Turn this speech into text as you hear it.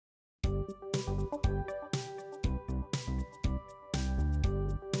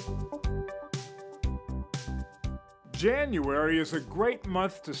January is a great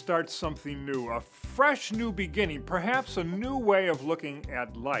month to start something new, a fresh new beginning, perhaps a new way of looking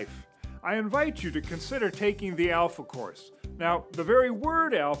at life. I invite you to consider taking the Alpha course. Now, the very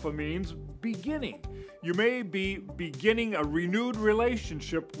word Alpha means beginning. You may be beginning a renewed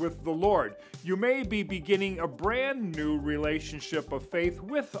relationship with the Lord. You may be beginning a brand new relationship of faith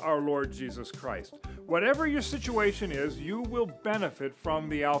with our Lord Jesus Christ. Whatever your situation is, you will benefit from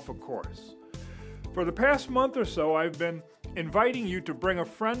the Alpha course. For the past month or so, I've been inviting you to bring a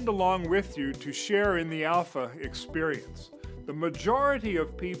friend along with you to share in the Alpha experience. The majority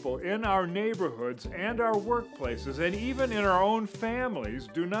of people in our neighborhoods and our workplaces, and even in our own families,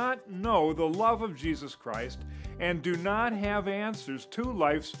 do not know the love of Jesus Christ and do not have answers to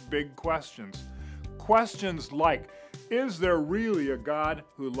life's big questions. Questions like, is there really a God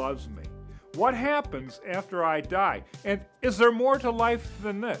who loves me? What happens after I die? And is there more to life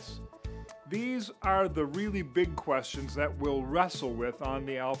than this? These are the really big questions that we'll wrestle with on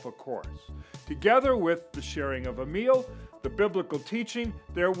the Alpha course. Together with the sharing of a meal, the biblical teaching,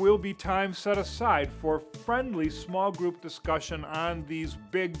 there will be time set aside for friendly small group discussion on these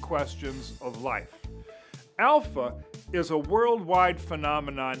big questions of life. Alpha is a worldwide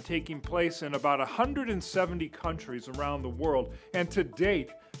phenomenon taking place in about 170 countries around the world, and to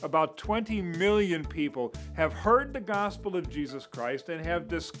date, about 20 million people have heard the gospel of Jesus Christ and have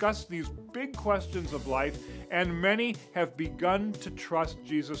discussed these big questions of life, and many have begun to trust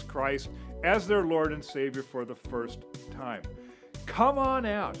Jesus Christ as their Lord and Savior for the first time. Come on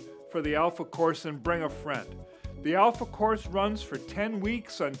out for the Alpha course and bring a friend. The Alpha course runs for 10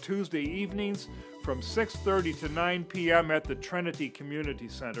 weeks on Tuesday evenings from 6:30 to 9 p.m. at the Trinity Community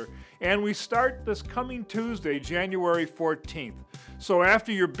Center, and we start this coming Tuesday, January 14th. So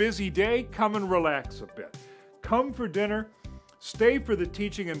after your busy day, come and relax a bit. Come for dinner, stay for the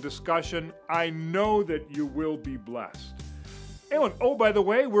teaching and discussion. I know that you will be blessed. And oh, by the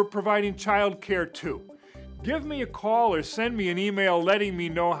way, we're providing childcare too. Give me a call or send me an email letting me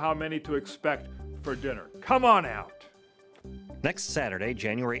know how many to expect for dinner. Come on out. Next Saturday,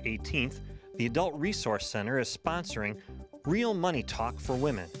 January 18th, the Adult Resource Center is sponsoring Real Money Talk for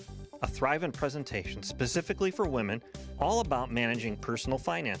Women, a Thrivent presentation specifically for women, all about managing personal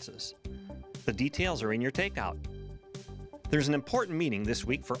finances. The details are in your takeout. There's an important meeting this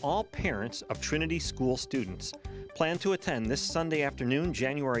week for all parents of Trinity School students. Plan to attend this Sunday afternoon,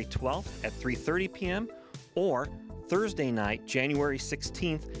 January 12th at 3:30 p.m. or Thursday night, January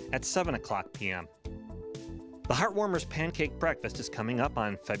 16th at 7 o'clock p.m. The Heartwarmers Pancake Breakfast is coming up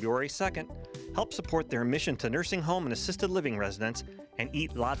on February 2nd. Help support their mission to nursing home and assisted living residents and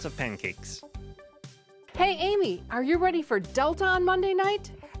eat lots of pancakes. Hey, Amy, are you ready for Delta on Monday night?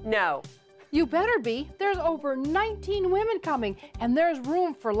 No. You better be. There's over 19 women coming, and there's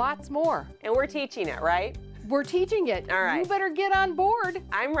room for lots more. And we're teaching it, right? We're teaching it. All right. You better get on board.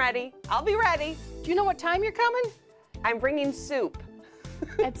 I'm ready. I'll be ready. Do you know what time you're coming? I'm bringing soup.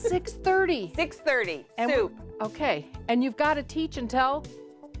 At 6:30. 6:30, And soup. Okay, and you've got to teach until?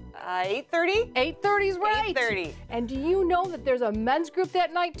 8:30? 8:30's right. 8:30. And do you know that there's a men's group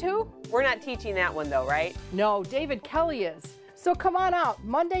that night too? We're not teaching that one though, right? No, David Kelly is. So come on out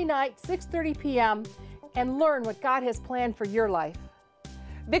Monday night, 6:30 p.m. and learn what God has planned for your life.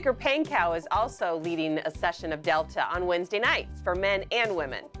 Vicar Pancake is also leading a session of Delta on Wednesday nights for men and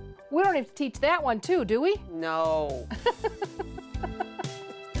women. We don't have to teach that one too, do we? No.